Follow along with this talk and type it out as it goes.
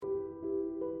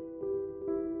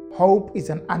Hope is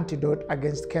an antidote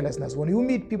against carelessness. When you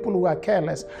meet people who are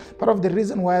careless, part of the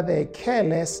reason why they're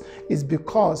careless is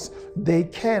because they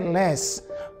care less,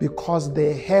 because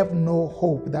they have no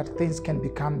hope that things can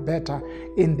become better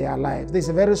in their lives. There's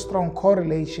a very strong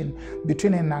correlation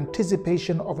between an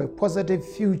anticipation of a positive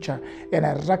future and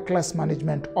a reckless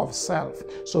management of self.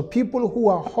 So people who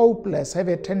are hopeless have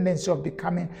a tendency of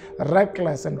becoming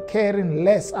reckless and caring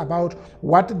less about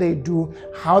what they do,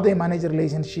 how they manage a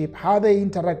relationship, how they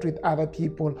interact with other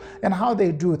people, and how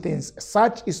they do things.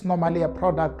 Such is normally a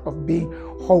product of being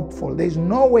hopeful. There's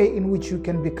no way in which you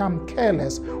can become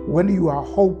careless when you are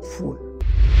hopeful.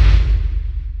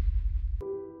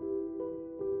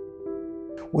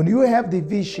 When you have the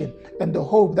vision and the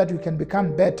hope that you can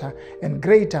become better and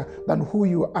greater than who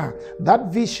you are,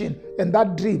 that vision and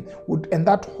that dream and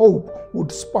that hope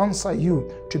would sponsor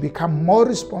you to become more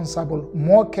responsible,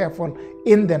 more careful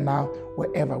in the now,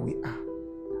 wherever we are.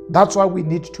 That's why we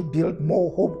need to build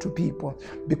more hope to people,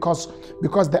 because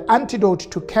the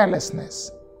antidote to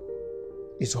carelessness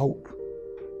is hope.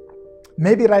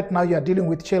 Maybe right now you are dealing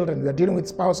with children, you are dealing with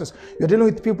spouses, you are dealing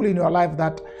with people in your life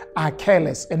that are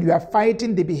careless, and you are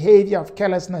fighting the behavior of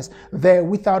carelessness there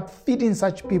without feeding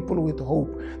such people with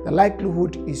hope. The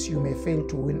likelihood is you may fail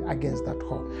to win against that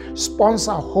hope.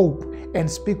 Sponsor hope and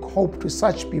speak hope to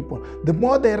such people. The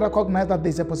more they recognize that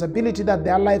there's a possibility that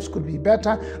their lives could be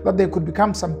better, that they could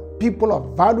become some people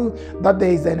of value, that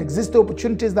there is an existing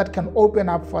opportunities that can open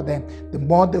up for them, the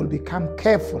more they will become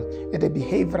careful at a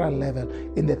behavioral level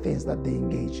in the things that they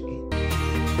engage in.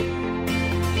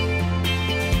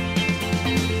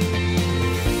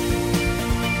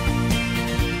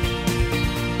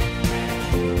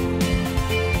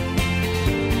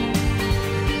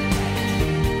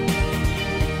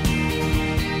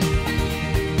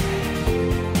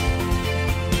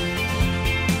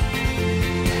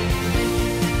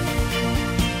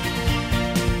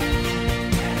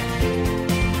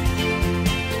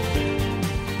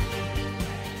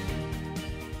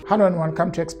 Hello and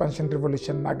welcome to Expansion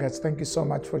Revolution Nuggets. Thank you so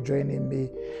much for joining me.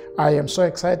 I am so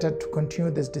excited to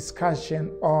continue this discussion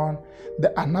on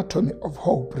the anatomy of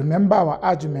hope. Remember, our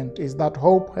argument is that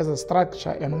hope has a structure,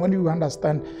 and when you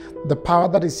understand the power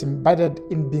that is embedded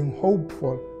in being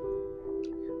hopeful,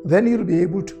 then you'll be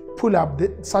able to pull up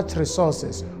such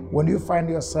resources when you find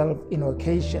yourself in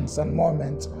occasions and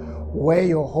moments where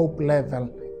your hope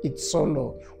level it's so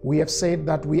low. We have said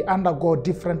that we undergo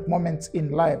different moments in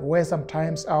life where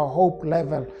sometimes our hope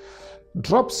level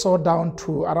drops so down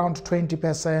to around 20%,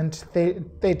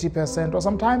 30%, or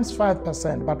sometimes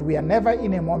 5%, but we are never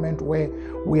in a moment where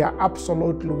we are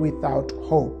absolutely without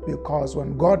hope, because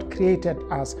when God created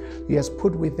us, He has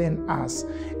put within us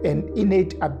an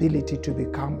innate ability to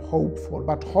become hopeful.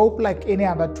 But hope, like any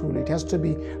other tool, it has to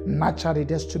be nurtured, it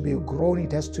has to be grown,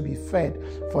 it has to be fed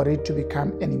for it to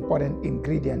become an important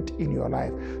ingredient in your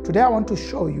life. Today I want to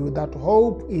show you that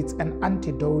hope is an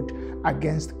antidote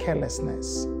against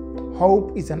carelessness.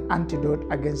 Hope is an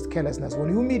antidote against carelessness. When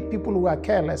you meet people who are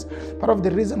careless, part of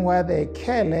the reason why they're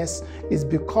careless is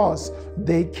because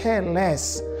they care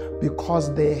less,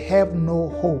 because they have no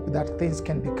hope that things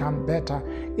can become better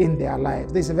in their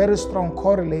lives. There's a very strong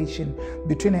correlation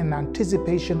between an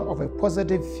anticipation of a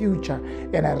positive future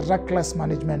and a reckless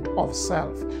management of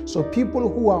self. So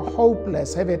people who are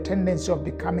hopeless have a tendency of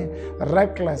becoming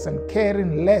reckless and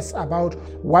caring less about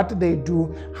what they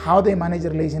do, how they manage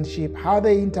a relationship, how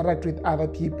they interact with other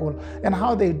people, and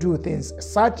how they do things.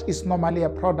 Such is normally a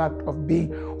product of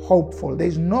being hopeful.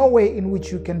 There's no way in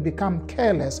which you can become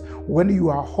careless when you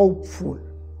are hopeful.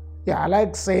 Yeah, I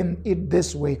like saying it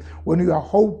this way. When you are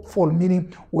hopeful,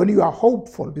 meaning when you are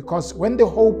hopeful, because when the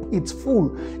hope is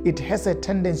full, it has a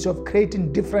tendency of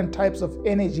creating different types of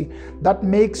energy that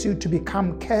makes you to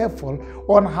become careful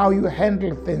on how you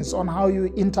handle things, on how you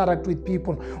interact with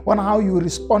people, on how you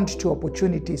respond to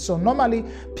opportunities. So normally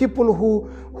people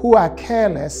who are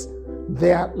careless,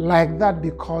 they are like that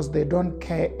because they don't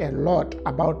care a lot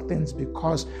about things,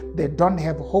 because they don't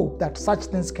have hope that such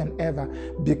things can ever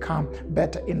become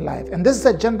better in life. And this is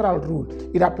a general rule.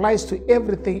 It applies to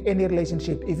everything, any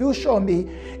relationship. If you show me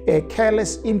a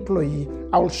careless employee,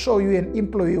 I will show you an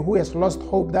employee who has lost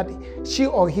hope that she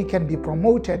or he can be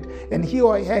promoted and he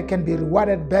or her can be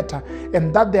rewarded better,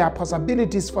 and that there are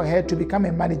possibilities for her to become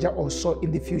a manager also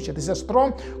in the future. There's a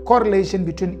strong correlation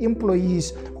between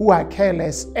employees who are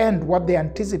careless and what they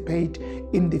anticipate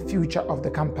in the future of the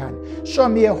company. Show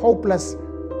me a hopeless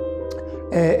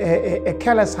a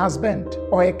careless husband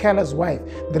or a careless wife.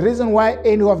 The reason why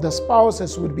any of the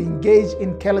spouses would be engaged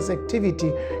in careless activity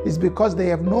is because they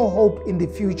have no hope in the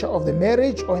future of the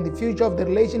marriage or in the future of the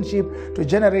relationship to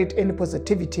generate any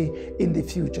positivity in the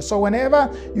future. So whenever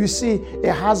you see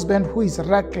a husband who is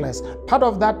reckless, part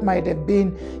of that might have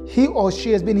been he or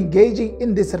she has been engaging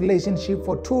in this relationship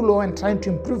for too long and trying to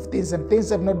improve things, and things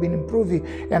have not been improving,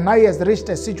 and now he has reached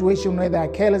a situation where they are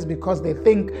careless because they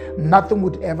think nothing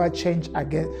would ever change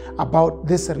again about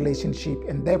this relationship,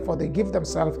 and therefore they give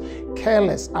themselves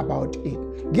careless about it.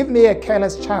 Give me a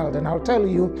careless child and I'll tell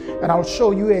you and I'll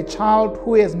show you a child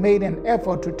who has made an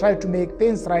effort to try to make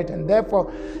things right, and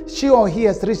therefore she or he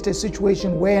has reached a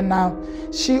situation where now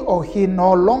she or he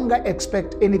no longer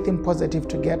expect anything positive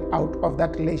to get out of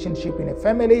that relationship in a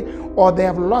family, or they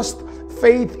have lost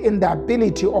faith in the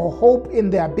ability or hope in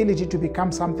the ability to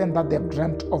become something that they've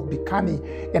dreamt of becoming,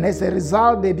 and as a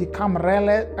result they become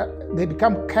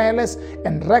careless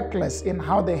and reckless in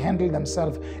how they handle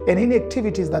themselves and in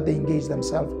activities that they engage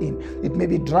themselves in. It may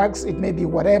be drugs, it may be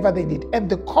whatever they need. At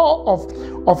the core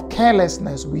of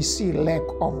carelessness, we see lack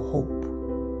of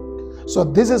hope. So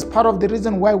this is part of the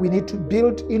reason why we need to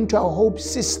build into our hope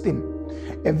system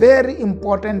a very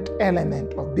important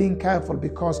element of being careful,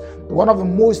 because one of the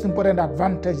most important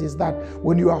advantages is that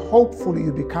when you are hopeful,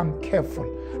 you become careful,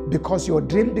 because your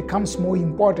dream becomes more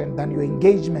important than your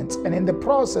engagements, and in the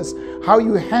process, how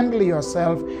you handle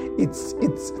yourself,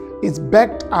 it's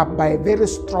backed up by a very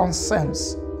strong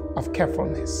sense of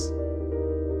carefulness.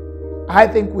 I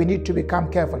think we need to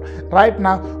become careful. Right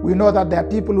now, we know that there are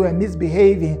people who are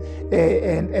misbehaving,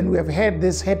 and we have had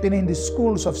this happening in the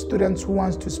schools of students who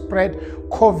wants to spread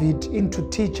COVID into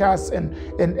teachers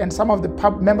and some of the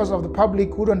members of the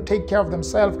public who don't take care of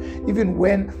themselves even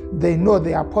when they know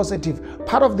they are positive.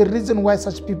 Part of the reason why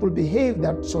such people behave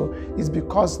that so is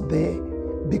because they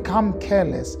become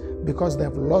careless, because they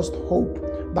have lost hope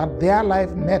that their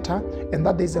life matter and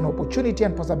that there's an opportunity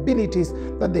and possibilities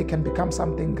that they can become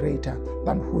something greater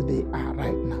than who they are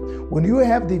right now. When you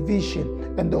have the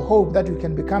vision and the hope that you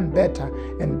can become better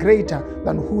and greater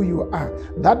than who you are,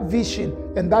 that vision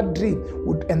and that dream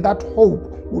and that hope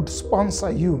would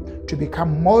sponsor you to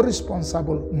become more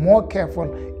responsible, more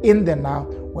careful in the now,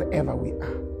 wherever we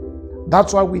are.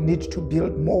 That's why we need to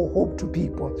build more hope to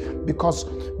people, because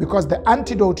the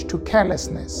antidote to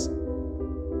carelessness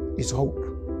is hope.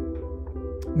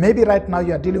 Maybe right now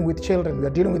you are dealing with children, you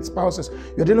are dealing with spouses,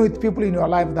 you are dealing with people in your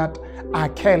life that are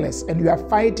careless, and you are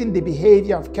fighting the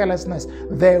behavior of carelessness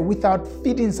there without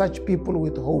feeding such people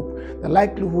with hope. The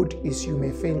likelihood is you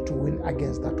may fail to win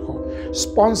against that hope.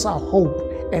 Sponsor hope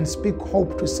and speak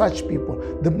hope to such people.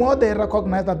 The more they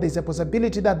recognize that there's a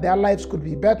possibility that their lives could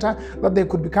be better, that they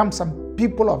could become some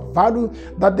people of value,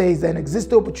 that there is an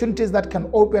existing opportunities that can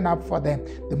open up for them,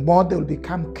 the more they will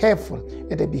become careful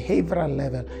at a behavioral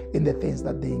level in the things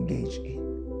that they engage in.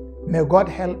 May God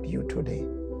help you today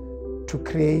to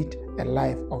create a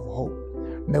life of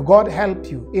hope. May God help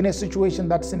you in a situation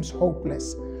that seems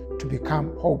hopeless to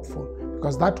become hopeful,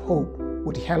 because that hope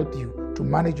would help you to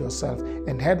manage yourself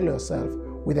and handle yourself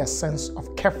with a sense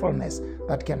of carefulness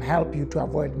that can help you to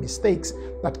avoid mistakes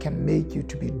that can make you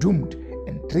to be doomed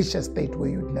and reach a state where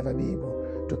you'd never be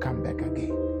able to come back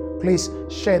again. Please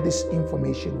share this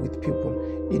information with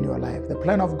people in your life. The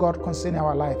plan of God concerning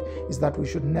our life is that we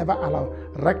should never allow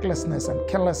recklessness and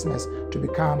carelessness to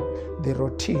become the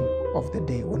routine of the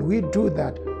day. When we do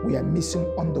that, we are missing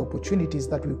on the opportunities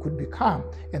that we could become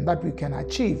and that we can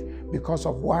achieve because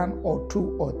of one or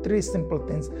two or three simple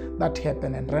things that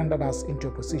happen and rendered us into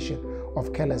a position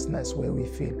of carelessness where we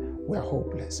feel we are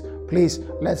hopeless. Please,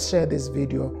 let's share this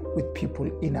video with people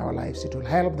in our lives. It will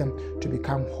help them to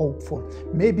become hopeful.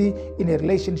 Maybe in a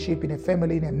relationship, in a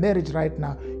family, in a marriage right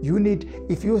now,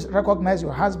 if you recognize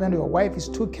your husband or your wife is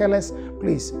too careless,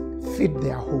 please feed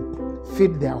their hope.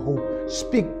 Feed their hope.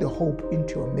 Speak the hope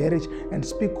into your marriage and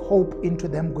speak hope into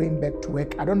them going back to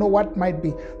work. I don't know what might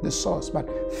be the source, but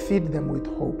feed them with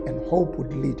hope, and hope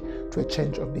would lead to a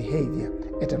change of behavior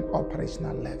at an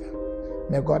operational level.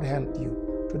 May God help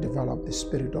you to develop the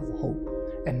spirit of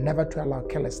hope and never to allow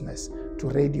carelessness to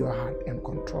raid your heart and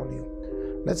control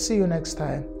you. Let's see you next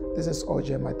time. This is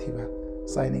OJ Matiba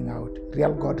signing out.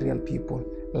 Real God, real people.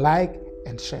 Like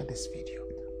and share this video.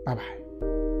 Bye-bye.